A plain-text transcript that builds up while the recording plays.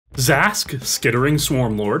Zask, Skittering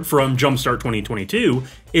Swarmlord from Jumpstart 2022,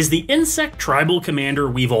 is the insect tribal commander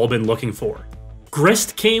we've all been looking for.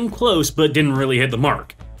 Grist came close but didn't really hit the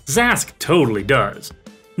mark. Zask totally does.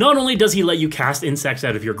 Not only does he let you cast insects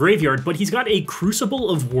out of your graveyard, but he's got a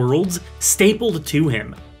Crucible of Worlds stapled to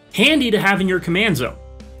him. Handy to have in your command zone.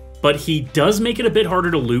 But he does make it a bit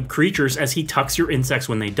harder to loop creatures as he tucks your insects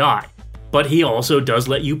when they die. But he also does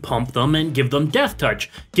let you pump them and give them Death Touch,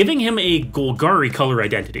 giving him a Golgari color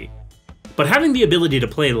identity. But having the ability to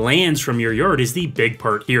play lands from your yard is the big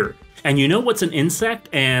part here. And you know what's an insect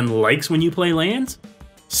and likes when you play lands?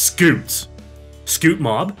 Scoots. Scoot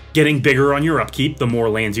Mob, getting bigger on your upkeep the more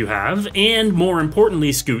lands you have, and more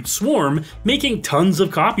importantly Scoot Swarm, making tons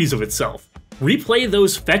of copies of itself. Replay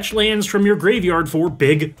those fetch lands from your graveyard for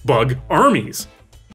big bug armies.